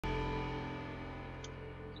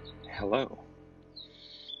Hello.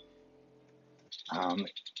 Um,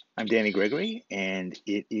 I'm Danny Gregory, and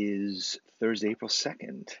it is Thursday, April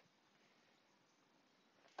 2nd.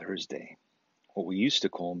 Thursday, what we used to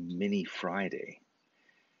call Mini Friday,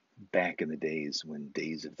 back in the days when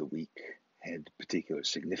days of the week had particular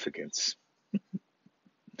significance.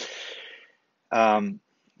 Um,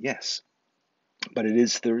 yes, but it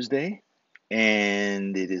is Thursday,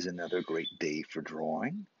 and it is another great day for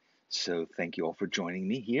drawing. So thank you all for joining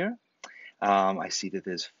me here. I see that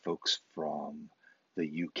there's folks from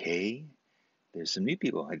the UK. There's some new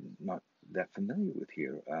people I'm not that familiar with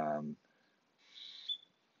here.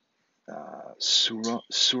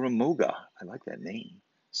 Suramoga, I like that name.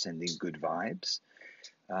 Sending good vibes.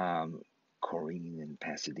 Um, Corrine in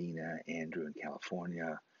Pasadena, Andrew in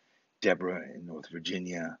California, Deborah in North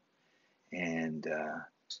Virginia, and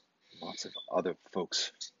lots of other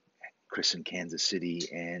folks. Chris in Kansas City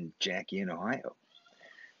and Jackie in Ohio.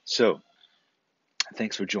 So,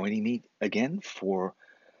 thanks for joining me again for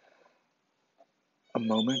a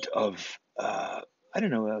moment of, I don't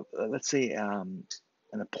know, let's say an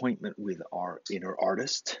appointment with our inner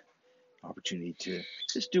artist, opportunity to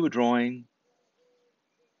just do a drawing,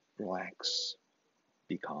 relax,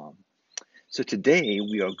 be calm. So today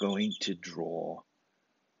we are going to draw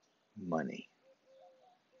money.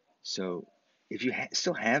 So if you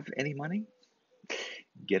still have any money,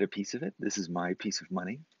 get a piece of it. This is my piece of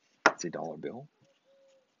money. It's a dollar bill.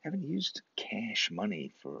 I haven't used cash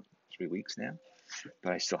money for 3 weeks now,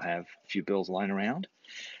 but I still have a few bills lying around.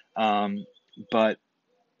 But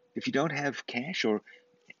if you don't have cash, or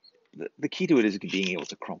the key to it is being able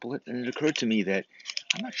to crumple it. And it occurred to me that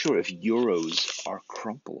I'm not sure if euros are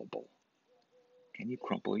crumpleable. Can you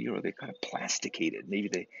crumple a euro? They're kind of plasticated. Maybe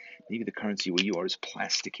the currency where you are is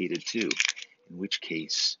plasticated too. In which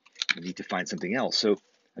case, you need to find something else. So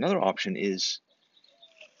another option is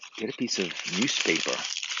get a piece of newspaper.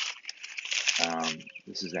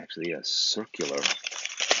 This is actually a circular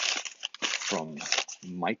from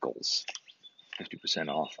Michael's 50%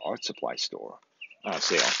 off art supply store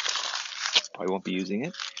sale. Probably won't be using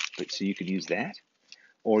it, but so you could use that,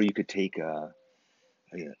 or you could take a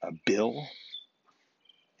bill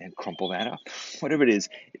and crumple that up. Whatever it is,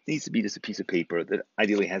 it needs to be just a piece of paper that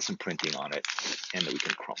ideally has some printing on it and that we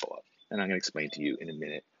can crumple up. And I'm going to explain to you in a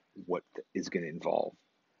minute what is going to involve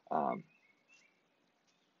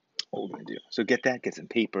what we're going to do. So get that, get some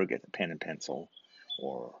paper, get the pen and pencil,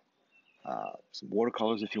 or some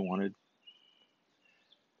watercolors if you wanted.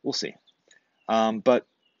 We'll see. But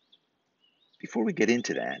before we get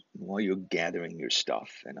into that, while you're gathering your stuff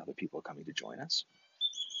and other people are coming to join us,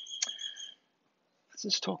 let's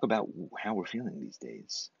just talk about how we're feeling these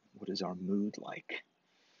days. What is our mood like?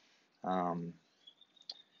 Um,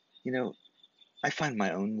 you know, I find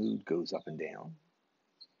my own mood goes up and down,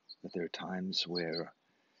 but there are times where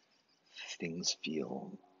things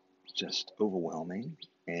feel just overwhelming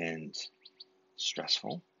and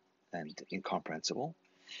stressful and incomprehensible,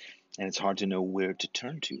 and it's hard to know where to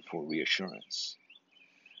turn to for reassurance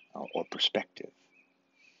or perspective.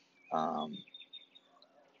 Um,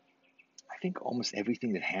 I think almost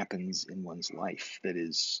everything that happens in one's life that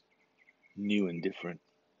is new and different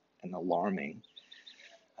and alarming,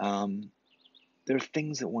 um, there are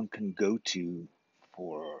things that one can go to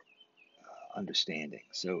for understanding.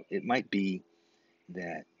 So it might be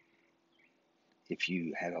that if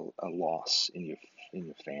you had a loss in your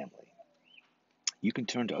family, you can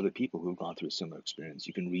turn to other people who have gone through a similar experience.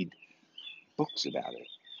 You can read books about it.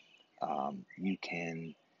 You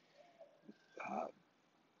can, uh,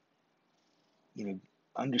 you know,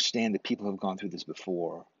 understand that people have gone through this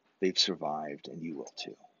before. They've survived, and you will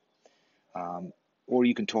too. Um, or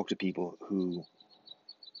you can talk to people who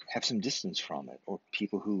have some distance from it, or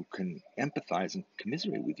people who can empathize and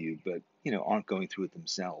commiserate with you, but aren't going through it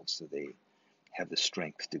themselves, so they have the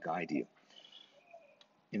strength to guide you.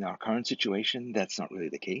 In our current situation, that's not really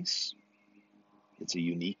the case. It's a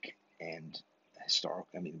unique and historic.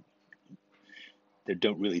 I mean, there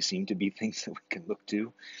don't really seem to be things that we can look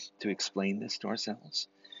to explain this to ourselves,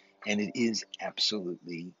 and it is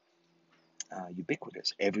absolutely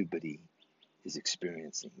ubiquitous. Everybody is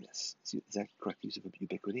experiencing this. Is that correct use of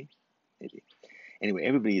ubiquity? Maybe. Anyway,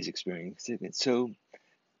 everybody is experiencing it, so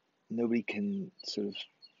nobody can sort of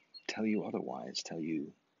tell you otherwise, tell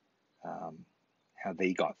you um, how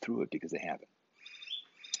they got through it because they haven't.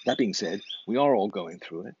 That being said, we are all going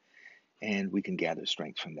through it, and we can gather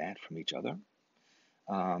strength from that, from each other.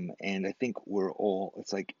 And I think we're all,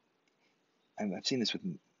 it's like, I've seen this with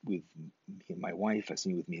me and my wife, I've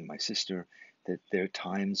seen it with me and my sister, that there are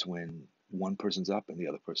times when one person's up and the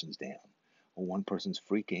other person's down, or one person's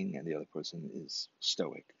freaking and the other person is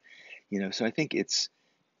stoic. So I think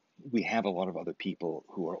we have a lot of other people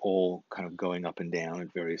who are all kind of going up and down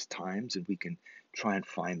at various times, and we can try and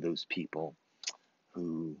find those people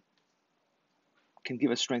who can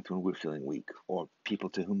give us strength when we're feeling weak, or people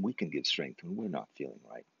to whom we can give strength when we're not feeling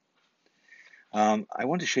right. I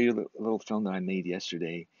want to show you a little film that I made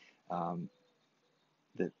yesterday.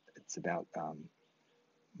 That it's about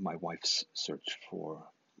my wife's search for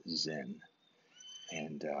Zen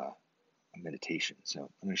and meditation. So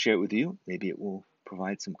I'm going to share it with you. Maybe it will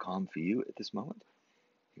provide some calm for you at this moment.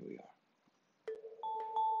 Here we are.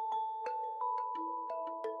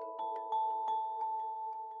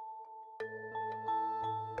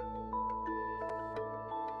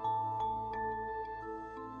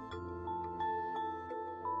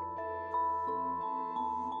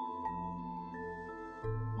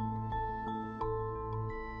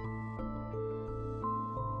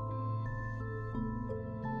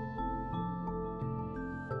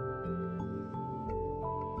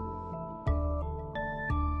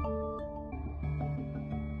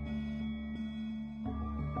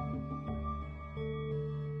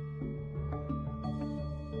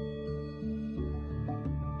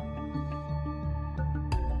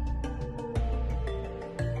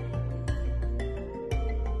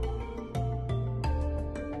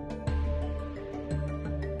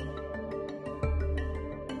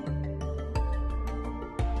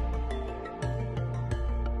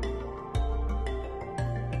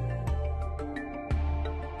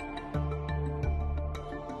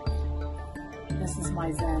 This is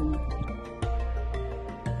my Zen.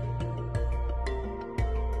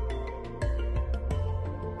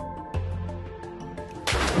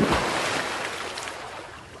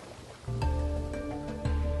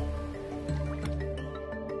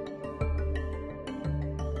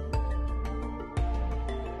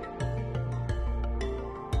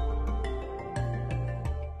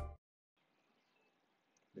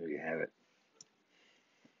 There you have it.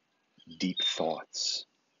 Deep thoughts.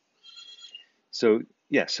 So,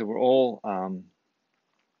 so we're all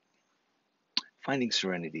finding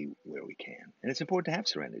serenity where we can. And it's important to have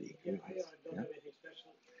serenity. I don't have anything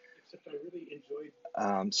special, except I really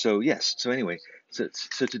enjoyed. So anyway,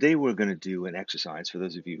 so today we're going to do an exercise for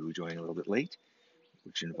those of you who are joining a little bit late,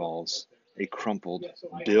 which involves a crumpled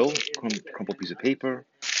bill, crumpled piece of paper.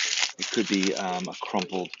 It could be a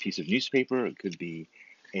crumpled piece of newspaper. It could be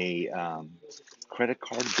a credit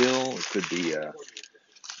card bill. It could be a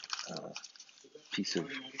piece of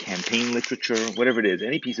campaign literature, whatever it is,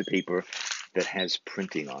 any piece of paper that has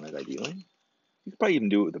printing on it, ideally. You could probably even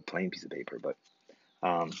do it with a plain piece of paper, but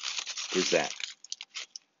there's that.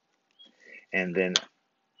 And then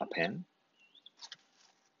a pen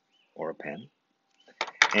or a pen.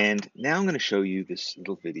 And now I'm going to show you this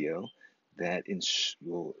little video that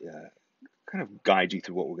will kind of guide you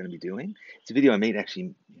through what we're going to be doing. It's a video I made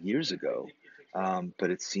actually years ago, but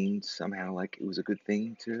it seemed somehow like it was a good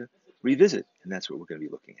thing to revisit. And that's what we're going to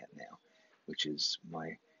be looking at now, which is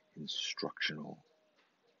my instructional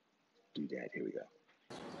doodad. Here we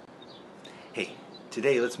go. Hey,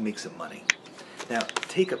 today let's make some money. Now,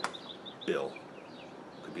 take a bill.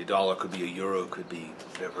 Could be $1, could be €1, could be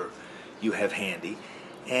whatever you have handy.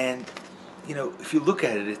 And, if you look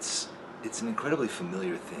at it, it's an incredibly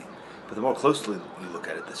familiar thing. But the more closely you look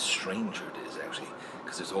at it, the stranger it is, actually,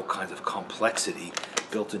 because there's all kinds of complexity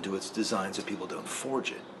built into its design so people don't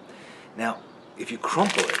forge it. Now, if you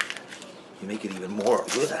crumple it, you make it even more.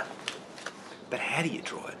 Ugh. But how do you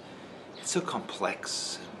draw it? It's so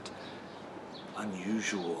complex and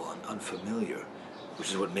unusual and unfamiliar, which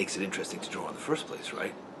is what makes it interesting to draw in the first place,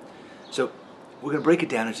 right? So we're going to break it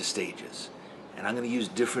down into stages, and I'm going to use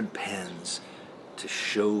different pens to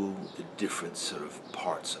show the different sort of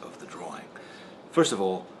parts of the drawing. First of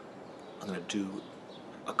all, I'm going to do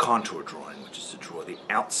a contour drawing, which is to draw the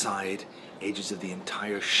outside edges of the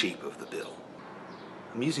entire shape of the bill.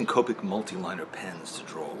 I'm using Copic multi-liner pens to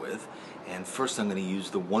draw with, and first I'm going to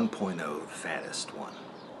use the 1.0, the fattest one.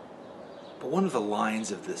 But one of the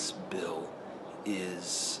lines of this bill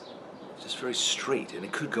is just very straight, and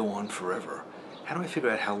it could go on forever. How do I figure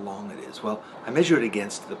out how long it is? Well, I measure it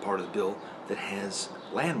against the part of the bill that has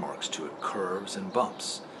landmarks to it, curves and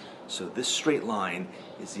bumps. So this straight line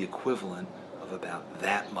is the equivalent of about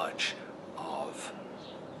that much of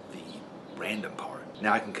the random part.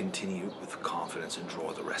 Now I can continue with confidence and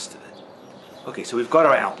draw the rest of it. Okay, so we've got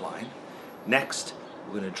our outline. Next,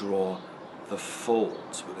 we're going to draw the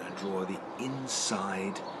folds. We're going to draw the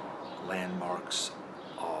inside landmarks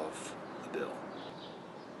of the bill.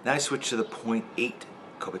 Now I switch to the 0.8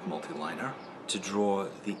 Copic multi-liner to draw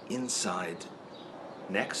the inside.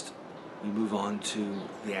 Next, we move on to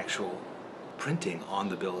the actual printing on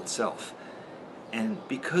the bill itself. And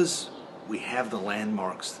because we have the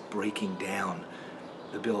landmarks breaking down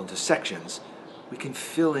the bill into sections, we can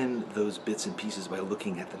fill in those bits and pieces by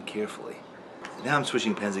looking at them carefully. Now I'm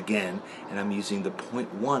switching pens again, and I'm using the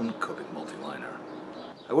 0.1 Copic multiliner.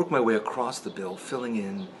 I work my way across the bill, filling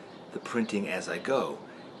in the printing as I go.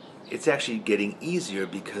 It's actually getting easier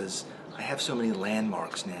because I have so many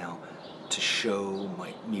landmarks now to show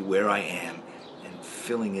me where I am, and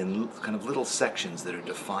filling in kind of little sections that are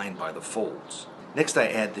defined by the folds. Next, I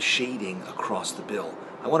add the shading across the bill.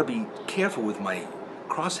 I want to be careful with my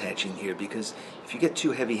cross-hatching here, because if you get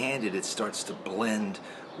too heavy-handed, it starts to blend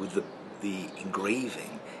with the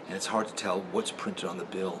engraving, and it's hard to tell what's printed on the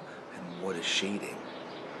bill and what is shading.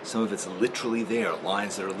 Some of it's literally there,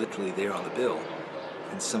 lines that are literally there on the bill,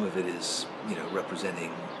 and some of it is,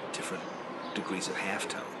 representing different degrees of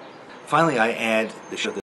halftone. Finally, I add the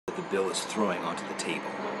shadow that the bill is throwing onto the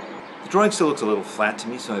table. The drawing still looks a little flat to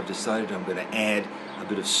me, so I've decided I'm going to add a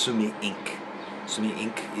bit of Sumi ink. Sumi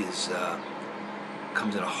ink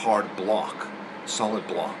comes in a hard block, solid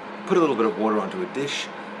block. Put a little bit of water onto a dish,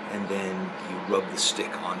 and then you rub the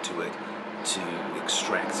stick onto it to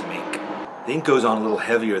extract some ink. The ink goes on a little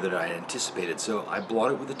heavier than I anticipated, so I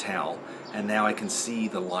blot it with a towel, and now I can see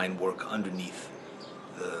the line work underneath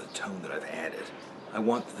the tone that I've added. I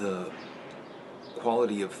want the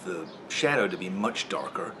quality of the shadow to be much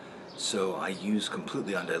darker, so I use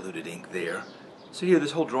completely undiluted ink there. So here,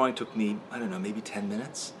 this whole drawing took me, I don't know, maybe 10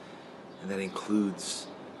 minutes, and that includes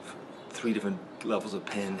 3 different levels of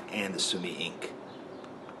pen and the Sumi ink.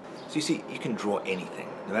 So you see, you can draw anything,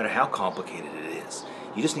 no matter how complicated it is.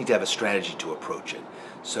 You just need to have a strategy to approach it.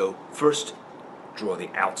 So first, draw the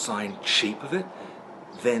outline shape of it,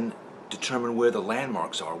 then determine where the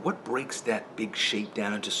landmarks are. What breaks that big shape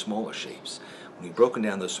down into smaller shapes? When you've broken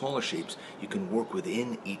down those smaller shapes, you can work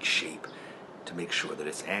within each shape to make sure that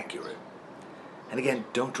it's accurate. And again,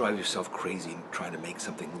 don't drive yourself crazy trying to make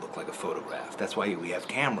something look like a photograph. That's why we have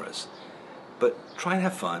cameras. But try and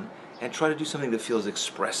have fun, and try to do something that feels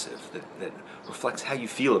expressive, that reflects how you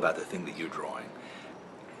feel about the thing that you're drawing.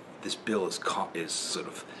 This bill is sort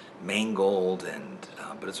of mangled,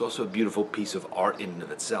 but it's also a beautiful piece of art in and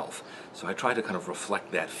of itself. So I try to kind of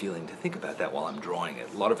reflect that feeling, to think about that while I'm drawing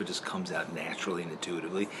it. A lot of it just comes out naturally and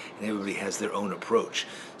intuitively, and everybody has their own approach.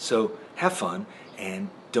 So have fun, and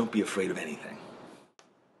don't be afraid of anything.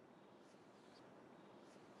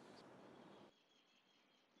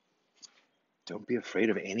 Don't be afraid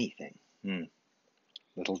of anything.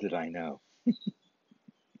 Little did I know.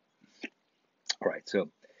 All right, so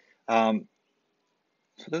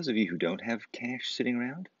for those of you who don't have cash sitting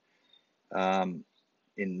around,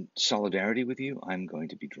 in solidarity with you, I'm going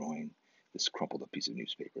to be drawing this crumpled up piece of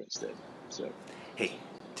newspaper instead. So, hey,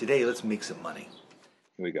 today let's make some money.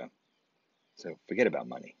 Here we go. So forget about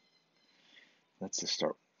money. Let's just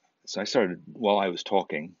start. So I started, while I was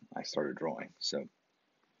talking, I started drawing. So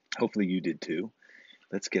hopefully you did too.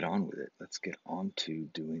 Let's get on with it. Let's get on to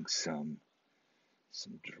doing some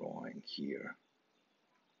drawing here.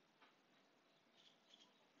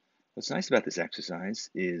 What's nice about this exercise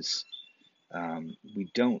is we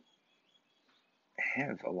don't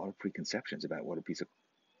have a lot of preconceptions about what a piece of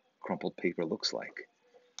crumpled paper looks like.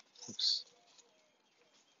 Oops.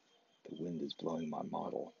 The wind is blowing my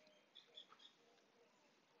model.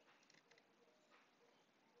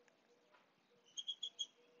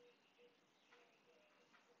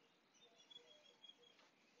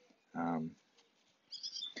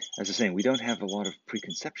 As I was saying, we don't have a lot of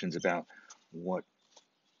preconceptions about what.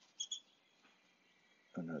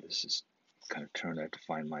 Oh no, this is kind of turned. I have to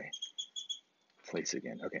find my place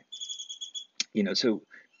again. Okay. So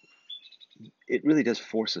it really does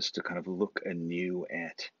force us to kind of look anew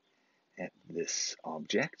at this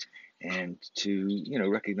object, and to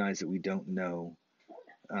recognize that we don't know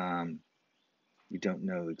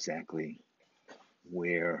exactly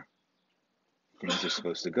where things are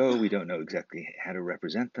supposed to go. We don't know exactly how to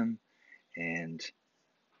represent them, and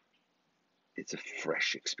it's a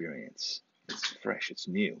fresh experience. It's fresh. It's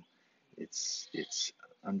new. It's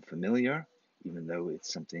unfamiliar, even though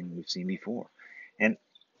it's something we've seen before. And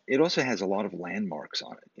it also has a lot of landmarks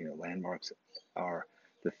on it. Landmarks are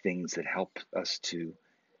the things that help us to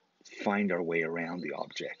find our way around the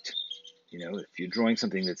object. If you're drawing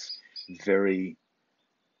something that's very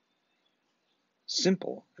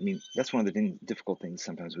simple, that's one of the difficult things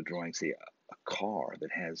sometimes with drawing, say, a car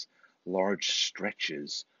that has large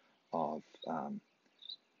stretches of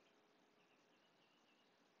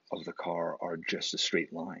the car are just a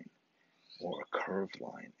straight line or a curved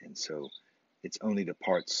line. And so it's only the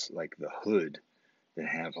parts like the hood that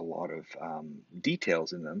have a lot of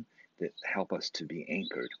details in them that help us to be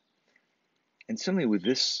anchored. And similarly with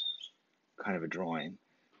this kind of a drawing,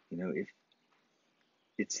 if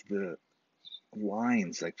it's the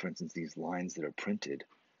lines, like for instance, these lines that are printed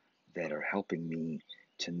that are helping me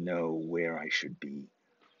to know where I should be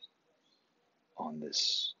on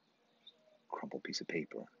this crumpled piece of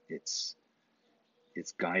paper. It's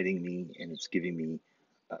guiding me, and it's giving me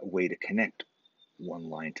a way to connect one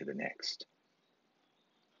line to the next.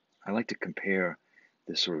 I like to compare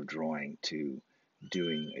this sort of drawing to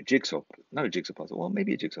doing a jigsaw, not a jigsaw puzzle, well,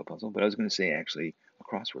 maybe a jigsaw puzzle, but I was going to say actually a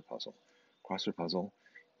crossword puzzle. Crossword puzzle,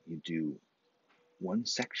 you do one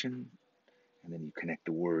section, and then you connect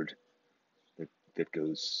the word that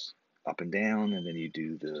goes up and down, and then you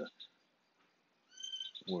do the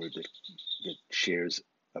word that shares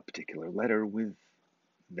a particular letter with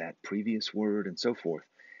that previous word, and so forth.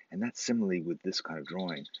 And that's similarly with this kind of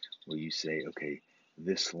drawing, where you say, okay,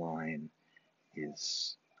 this line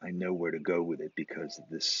is, I know where to go with it because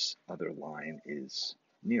this other line is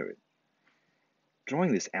near it.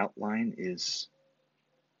 Drawing this outline is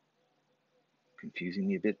confusing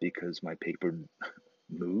me a bit because my paper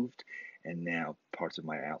moved, and now parts of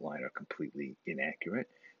my outline are completely inaccurate.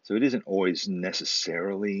 So it isn't always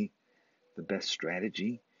necessarily the best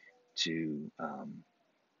strategy to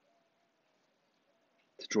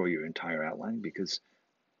draw your entire outline, because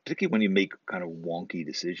particularly when you make kind of wonky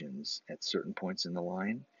decisions at certain points in the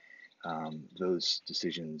line, those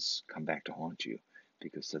decisions come back to haunt you,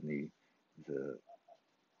 because suddenly the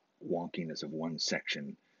wonkiness of one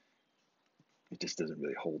section, it just doesn't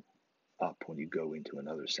really hold up when you go into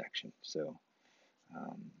another section. So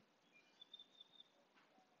but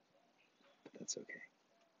that's okay.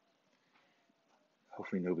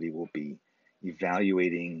 Hopefully nobody will be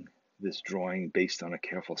evaluating this drawing based on a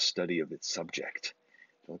careful study of its subject.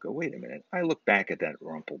 They'll go, wait a minute, I look back at that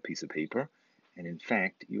rumpled piece of paper, and in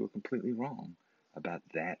fact, you were completely wrong about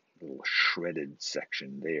that little shredded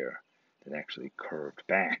section there that actually curved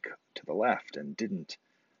back to the left and didn't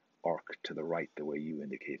arc to the right the way you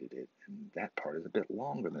indicated it. And that part is a bit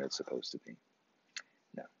longer than it's supposed to be.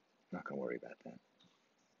 No, not going to worry about that.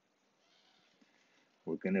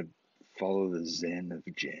 We're going to follow the Zen of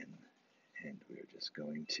Jen, and we're just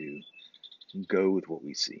going to go with what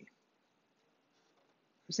we see.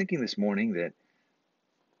 I was thinking this morning that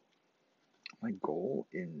my goal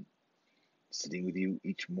in sitting with you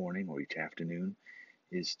each morning or each afternoon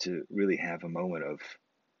is to really have a moment of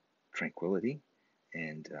tranquility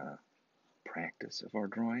and practice of our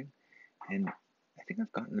drawing. And I think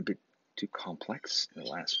I've gotten a bit too complex in the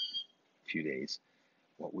last few days,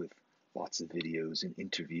 what with lots of videos and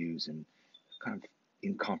interviews and kind of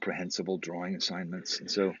incomprehensible drawing assignments.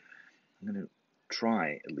 And so I'm going to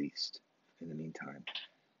try, at least in the meantime,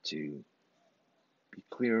 to be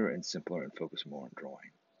clearer and simpler and focus more on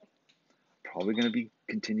drawing. Probably going to be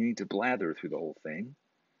continuing to blather through the whole thing.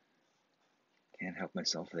 Can't help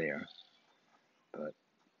myself there, but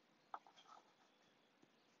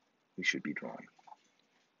we should be drawing.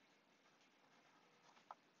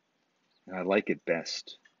 And I like it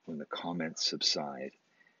best when the comments subside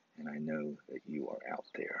and I know that you are out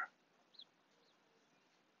there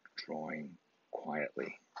drawing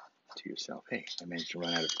quietly to yourself. Hey, I managed to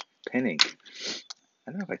run out of pen ink.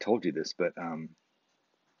 I don't know if I told you this, but one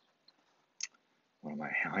of my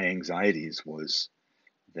high anxieties was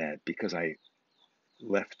that because I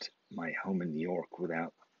left my home in New York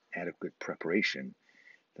without adequate preparation,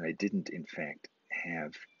 that I didn't in fact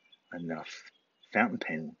have enough fountain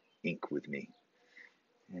pen ink with me.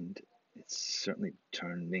 And it's certainly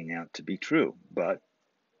turning out to be true. But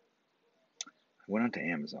I went onto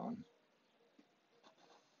Amazon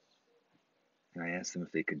and I asked them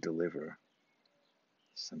if they could deliver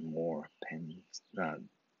some more pen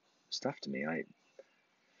stuff to me. I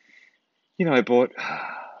bought,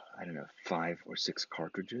 I don't know, 5 or 6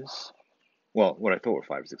 cartridges. Well, what I thought were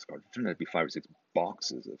 5 or 6 cartridges. Turned out to be 5 or 6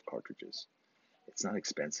 boxes of cartridges. It's not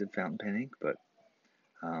expensive fountain pen ink, but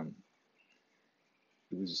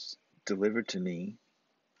it was delivered to me.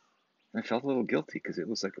 And I felt a little guilty because it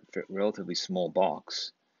was like a relatively small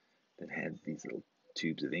box that had these little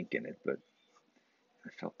tubes of ink in it, but I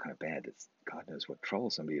felt kind of bad that God knows what trouble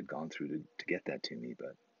somebody had gone through to get that to me,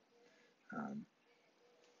 but I'm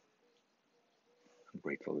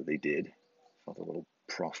grateful that they did. Felt a little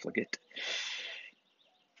profligate.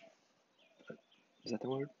 But is that the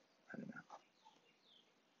word? I don't know.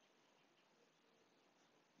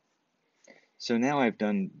 So now I've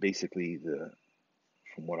done basically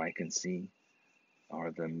from what I can see,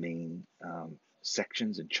 are the main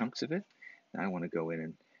sections and chunks of it. Now I want to go in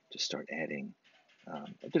and just start adding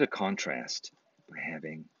a bit of contrast by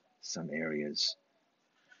having some areas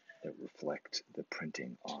that reflect the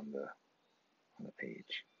printing on the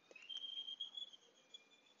page.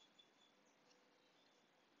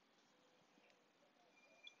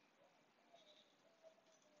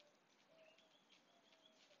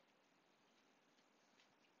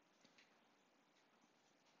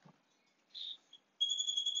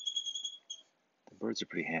 The birds are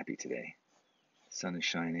pretty happy today. The sun is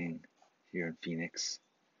shining here in Phoenix.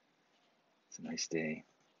 It's a nice day.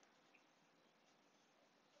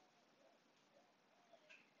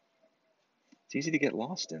 It's easy to get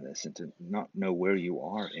lost in this and to not know where you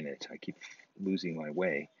are in it. I keep losing my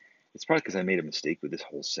way. It's probably because I made a mistake with this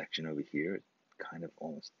whole section over here. It kind of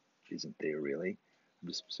almost isn't there really. I'm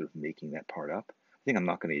just sort of making that part up. I think I'm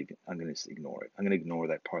going to just ignore it. I'm going to ignore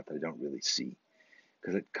that part that I don't really see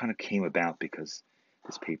because it kind of came about because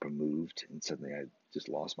this paper moved and suddenly I just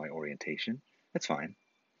lost my orientation. That's fine.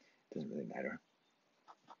 It doesn't really matter.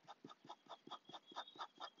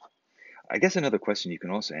 I guess another question you can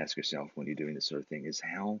also ask yourself when you're doing this sort of thing is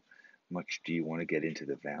how much do you want to get into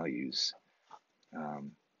the values? Do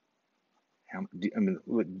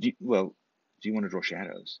you want to draw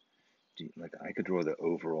shadows? Like I could draw the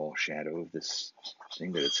overall shadow of this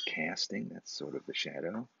thing that it's casting. That's sort of the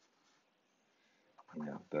shadow,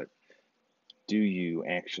 But do you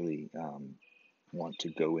actually want to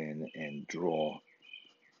go in and do all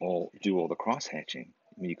the cross hatching?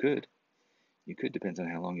 I mean, you could. Depends on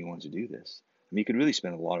how long you want to do this. I mean, you could really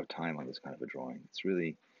spend a lot of time on this kind of a drawing. It's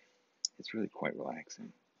really quite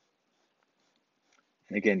relaxing.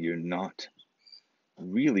 And again, you're not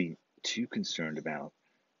really too concerned about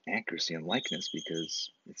accuracy and likeness because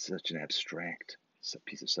it's such an abstract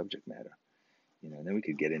piece of subject matter. And then we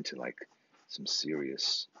could get into like some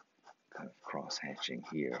serious kind of cross hatching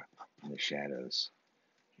here in the shadows.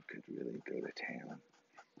 You could really go to town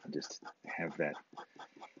and just have that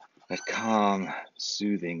calm,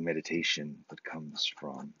 soothing meditation that comes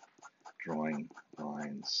from drawing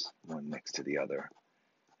lines one next to the other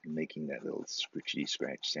and making that little scritchy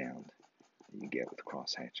scratch sound that you get with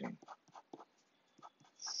cross hatching.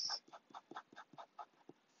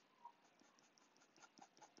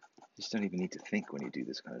 You just don't even need to think when you do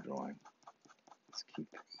this kind of drawing. Just keep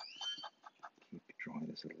drawing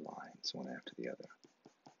these little lines one after the other.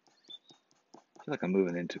 I feel like I'm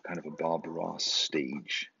moving into kind of a Bob Ross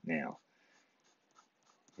stage now.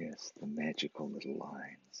 Yes, the magical little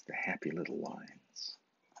lines, the happy little lines.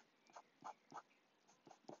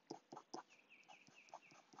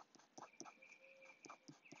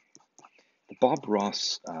 The Bob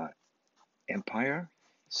Ross empire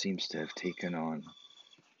seems to have taken on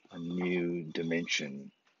a new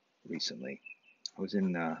dimension recently. I was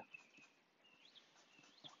in the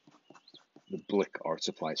Blick art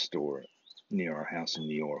supply store near our house in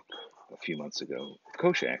New York a few months ago,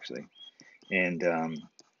 Kosha actually, and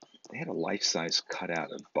they had a life-size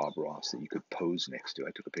cutout of Bob Ross that you could pose next to.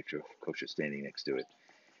 I took a picture of Kosha standing next to it.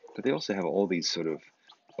 But they also have all these sort of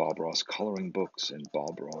Bob Ross coloring books and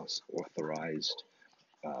Bob Ross authorized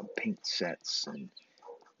paint sets, and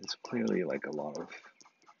it's clearly like a lot of.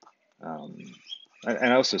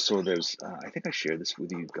 And I also saw there's. I think I shared this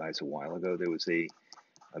with you guys a while ago. There was a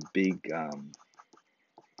big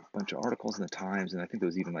bunch of articles in the Times, and I think there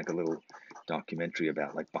was even like a little documentary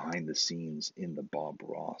about like behind the scenes in the Bob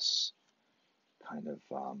Ross kind of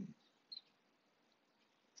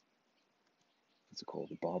what's it called?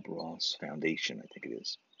 The Bob Ross Foundation, I think it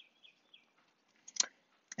is.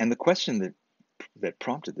 And the question that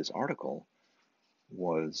prompted this article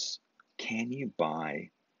was, can you buy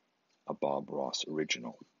a Bob Ross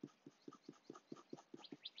original?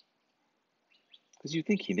 Because you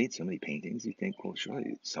think he made so many paintings, you think, well,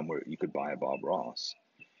 surely somewhere you could buy a Bob Ross.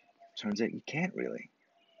 Turns out you can't really.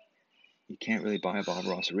 You can't really buy a Bob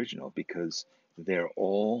Ross original because they're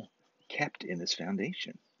all kept in this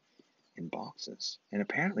foundation in boxes. And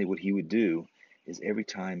apparently what he would do is every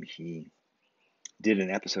time he did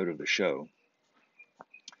an episode of the show,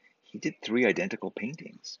 he did 3 identical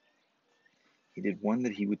paintings. He did one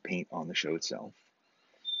that he would paint on the show itself.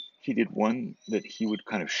 He did one that he would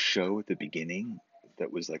kind of show at the beginning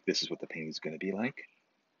that was like, this is what the painting is going to be like.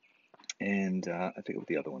 And I forget what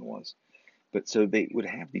the other one was. But so they would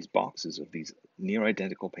have these boxes of these near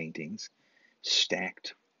identical paintings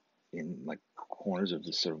stacked in like corners of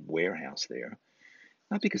this sort of warehouse there.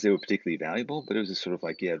 Not because they were particularly valuable, but it was just sort of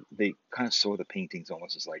like, yeah, they kind of saw the paintings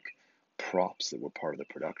almost as like props that were part of the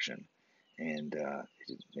production. And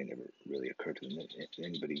it never really occurred to them that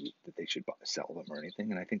anybody that they should sell them or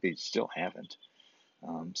anything. And I think they still haven't.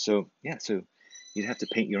 So you'd have to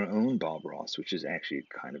paint your own Bob Ross, which is actually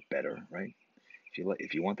kind of better, right?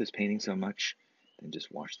 If you want this painting so much, then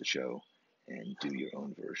just watch the show and do your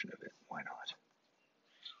own version of it. Why not?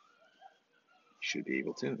 You should be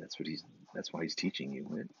able to. That's why he's teaching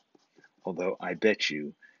you it. Although I bet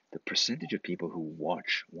you the percentage of people who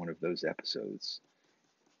watch one of those episodes,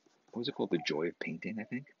 what was it called? The Joy of Painting, I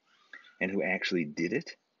think, and who actually did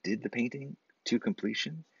the painting to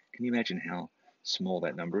completion. Can you imagine how small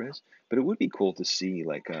that number is? But it would be cool to see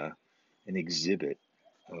like an exhibit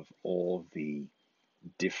of all the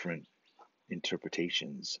different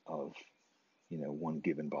interpretations of, one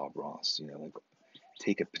given Bob Ross. Like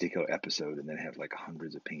take a particular episode and then have like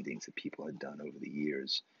hundreds of paintings that people had done over the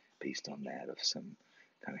years based on that, of some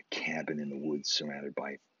kind of cabin in the woods surrounded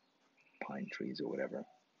by pine trees or whatever.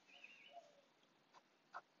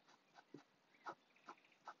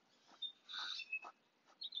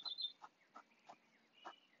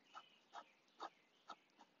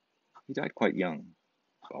 He died quite young,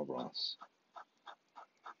 Bob Ross.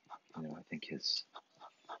 I think his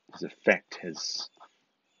effect has,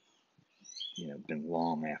 been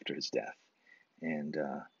long after his death, and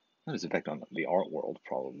not his effect on the art world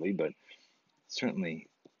probably, but certainly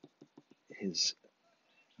his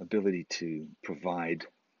ability to provide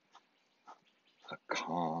a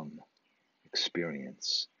calm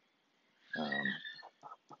experience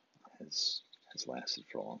has lasted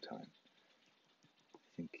for a long time. I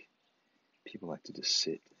think people like to just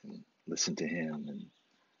sit and listen to him, and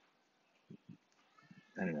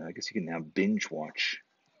I don't know, I guess you can now binge watch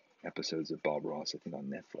episodes of Bob Ross, I think, on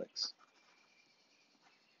Netflix.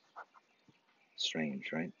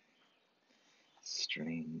 Strange, right?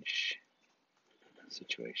 Strange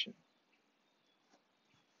situation.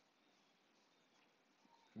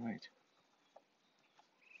 Right.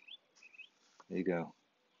 There you go.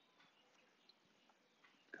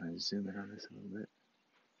 Can I zoom in on this a little bit?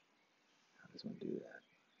 How does one do that?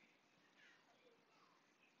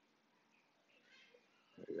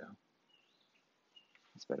 There we go.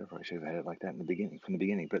 It's better if I should have had it like that from the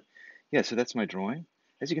beginning. But yeah, so that's my drawing.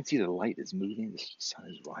 As you can see, the light is moving, the sun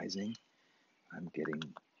is rising. I'm getting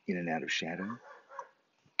in and out of shadow.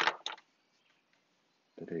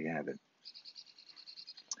 But there you have it.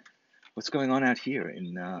 What's going on out here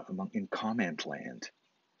in comment land?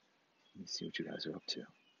 Let me see what you guys are up to.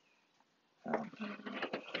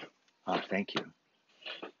 Thank you.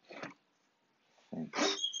 Thanks.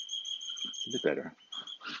 It's a bit better.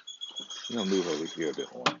 I'll move over here a bit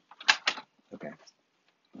more. Okay.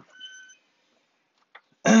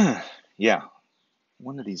 Yeah.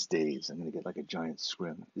 One of these days, I'm going to get like a giant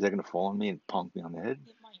scrim. Is that going to fall on me and punk me on the head?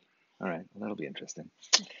 It might. All right. Well, that'll be interesting.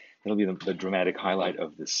 That'll be the dramatic highlight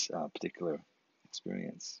of this particular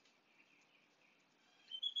experience.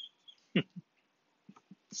 I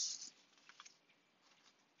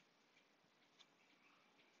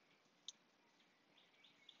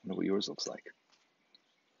wonder what yours looks like.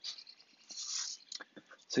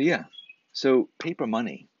 So yeah. So paper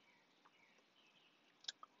money.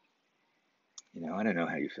 I don't know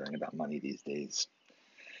how you're feeling about money these days.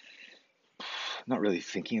 I'm not really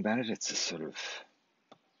thinking about it. It's just sort of,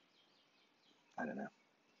 I don't know. I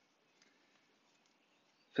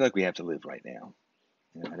feel like we have to live right now.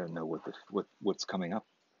 I don't know what's coming up.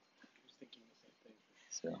 I was thinking the same thing.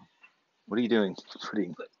 So, what are you doing?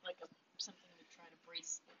 Putting. Put like something to try to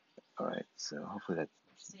brace. All right. So hopefully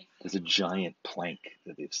there's a giant plank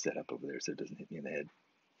that they've set up over there so it doesn't hit me in the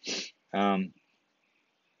head.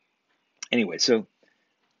 Anyway, so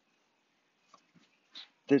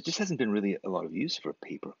there just hasn't been really a lot of use for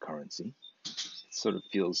paper currency. It sort of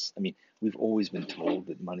feels, we've always been told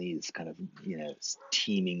that money is kind of, it's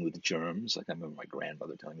teeming with germs. Like I remember my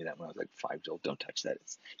grandmother telling me that when I was like 5 years old. Don't touch that.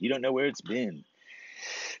 You don't know where it's been.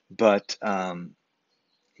 But, and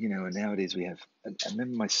nowadays we have, I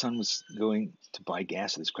remember my son was going to buy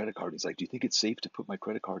gas with his credit card. He's like, do you think it's safe to put my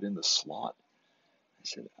credit card in the slot? I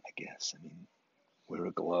said, I guess. Wear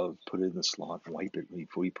a glove, put it in the slot, wipe it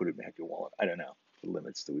before you put it back in your wallet. I don't know the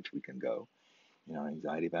limits to which we can go.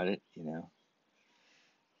 Anxiety about it,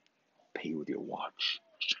 Pay with your watch.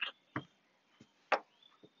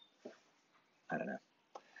 I don't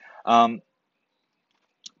know.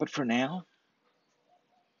 But for now,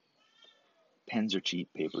 pens are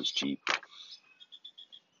cheap, paper's cheap.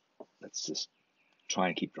 Let's just try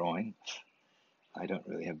and keep drawing. I don't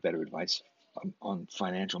really have better advice on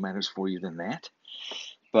financial matters for you than that.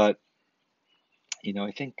 But,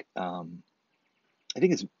 I think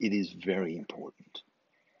it is very important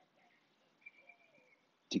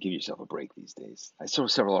to give yourself a break these days. I saw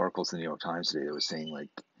several articles in the New York Times today that were saying, like,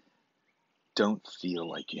 don't feel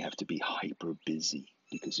like you have to be hyper busy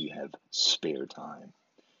because you have spare time.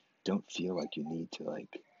 Don't feel like you need to,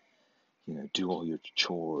 like, do all your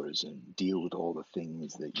chores and deal with all the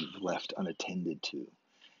things that you've left unattended to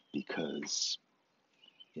because,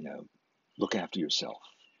 look after yourself,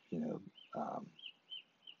 you know, um,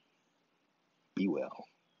 be well,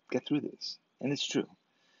 get through this. And it's true.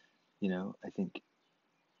 I think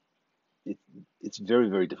it, it's very,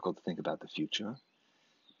 very difficult to think about the future,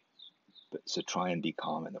 but so try and be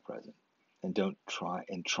calm in the present and don't try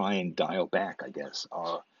and dial back, I guess,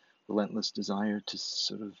 our relentless desire to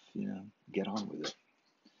sort of, get on with it.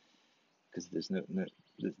 Because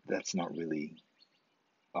that's not really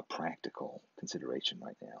a practical consideration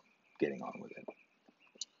right now, getting on with it.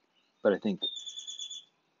 But I think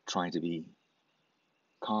trying to be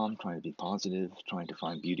calm, trying to be positive, trying to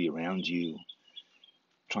find beauty around you,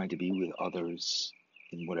 trying to be with others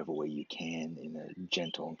in whatever way you can, in a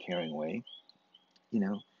gentle and caring way.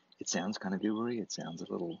 It sounds kind of gooey, it sounds a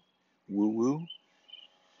little woo-woo,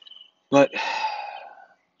 but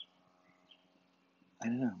I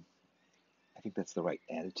don't know. I think that's the right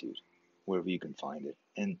attitude, wherever you can find it.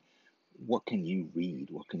 And what can you read?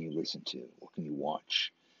 What can you listen to? What can you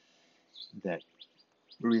watch that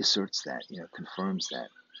reasserts that, confirms that,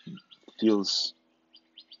 feels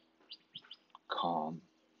calm,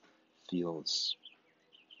 feels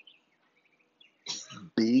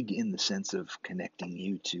big in the sense of connecting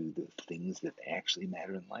you to the things that actually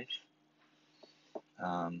matter in life,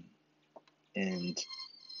 and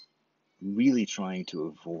really trying to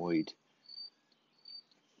avoid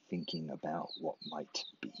thinking about what might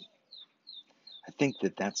be. I think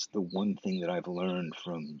that that's the one thing that I've learned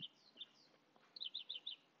from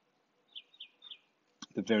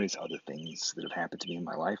the various other things that have happened to me in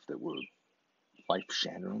my life that were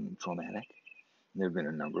life-shattering and traumatic. There have been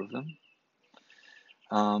a number of them.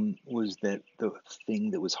 Was that the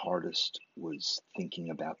thing that was hardest was thinking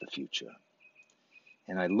about the future.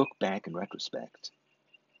 And I look back in retrospect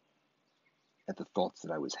at the thoughts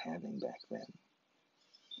that I was having back then,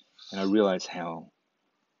 and I realize how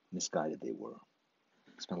misguided they were.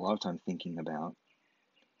 I spent a lot of time thinking about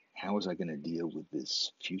how was I going to deal with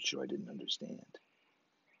this future I didn't understand,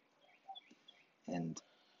 and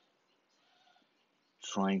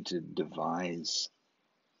trying to devise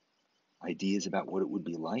ideas about what it would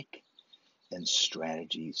be like and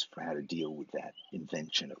strategies for how to deal with that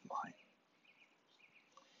invention of mine.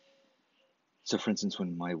 So, for instance,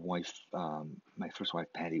 when my first wife,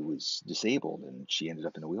 Patty, was disabled and she ended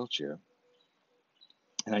up in a wheelchair,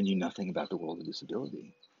 and I knew nothing about the world of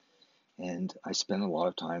disability. And I spent a lot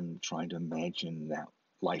of time trying to imagine that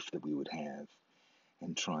life that we would have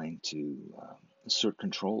and trying to assert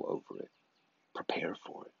control over it, prepare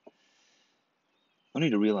for it.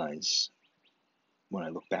 Only to realize, when I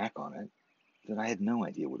look back on it, that I had no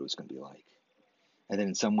idea what it was going to be like. And then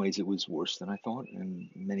in some ways it was worse than I thought, and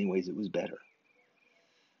in many ways it was better.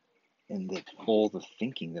 And that all the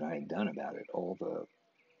thinking that I had done about it, all the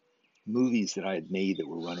movies that I had made that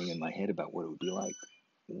were running in my head about what it would be like,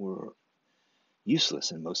 were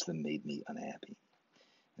useless, and most of them made me unhappy.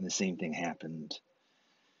 And the same thing happened,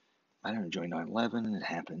 I don't know, during 9/11, it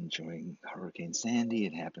happened during Hurricane Sandy,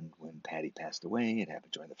 it happened when Patty passed away, it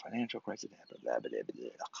happened during the financial crisis, it happened, blah, blah, blah,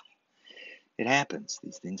 blah. It happens,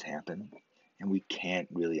 these things happen, and we can't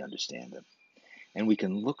really understand them. And we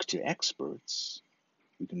can look to experts.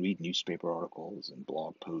 We can read newspaper articles and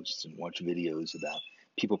blog posts and watch videos about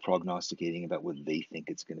people prognosticating about what they think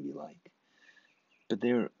it's going to be like. But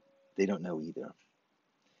they don't know either.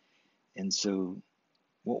 And so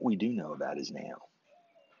what we do know about is now.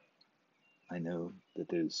 I know that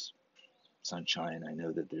there's sunshine. I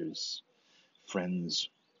know that there's friends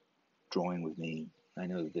drawing with me. I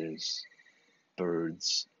know that there's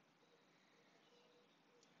birds.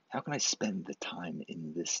 How can I spend the time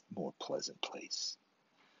in this more pleasant place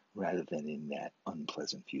rather than in that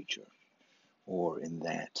unpleasant future or in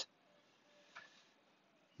that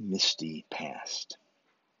misty past?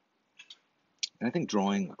 And I think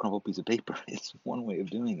drawing a crumpled piece of paper is one way of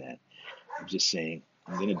doing that. I'm just saying,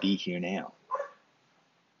 I'm going to be here now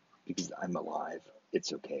because I'm alive.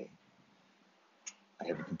 It's okay. I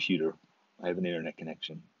have a computer. I have an internet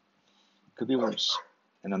connection. It could be worse.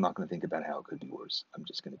 And I'm not going to think about how it could be worse. I'm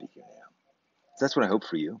just going to be here now. So that's what I hope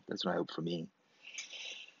for you. That's what I hope for me.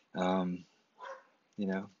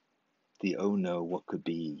 The oh no, what could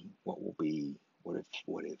be, what will be, what if.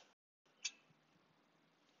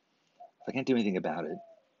 If I can't do anything about it,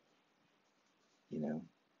 and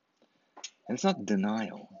it's not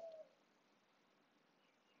denial.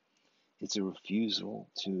 It's a refusal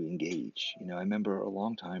to engage. I remember a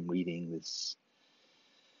long time reading this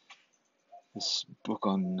book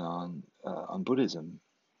on Buddhism.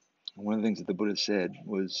 And one of the things that the Buddha said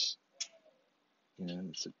was,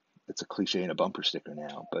 it's a it's a cliche and a bumper sticker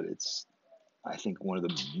now, but it's, I think, one of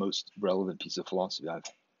the most relevant pieces of philosophy I've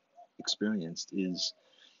experienced is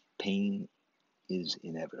pain is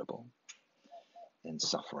inevitable and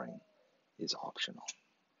suffering is optional.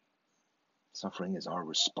 Suffering is our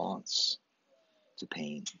response to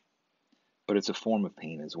pain, but it's a form of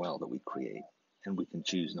pain as well that we create, and we can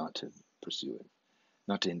choose not to pursue it,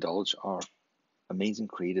 not to indulge our amazing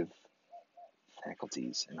creative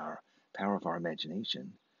faculties and our power of our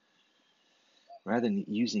imagination, rather than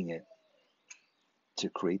using it to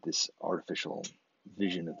create this artificial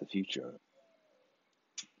vision of the future.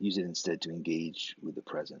 Use it instead to engage with the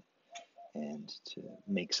present and to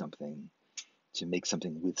make something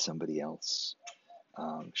with somebody else,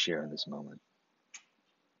 share in this moment.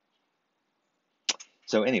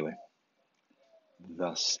 So anyway,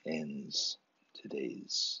 thus ends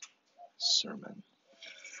today's sermon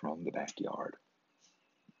from the backyard.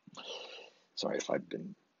 Sorry if I've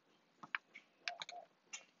been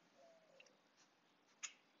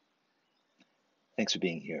thanks for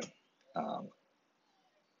being here.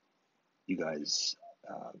 You guys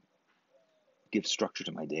give structure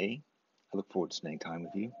to my day. I look forward to spending time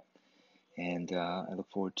with you, and I look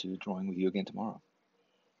forward to drawing with you again tomorrow.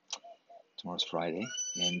 Tomorrow's Friday,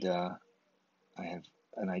 and I have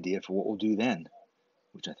an idea for what we'll do then,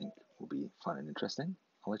 which I think will be fun and interesting.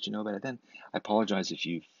 I'll let you know about it then. I apologize if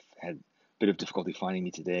you've had a bit of difficulty finding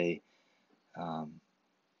me today. I'll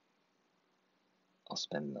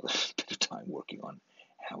spend another bit of time working on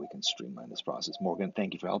how we can streamline this process. Morgan,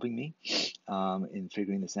 thank you for helping me in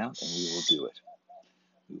figuring this out, and we will do it.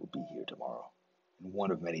 We will be here tomorrow in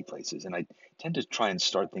one of many places. And I tend to try and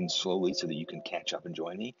start things slowly so that you can catch up and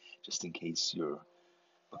join me, just in case you're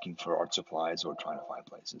looking for art supplies or trying to find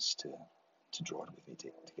places to draw it with me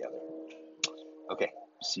together. Okay,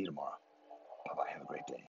 see you tomorrow. Bye-bye. Have a great day.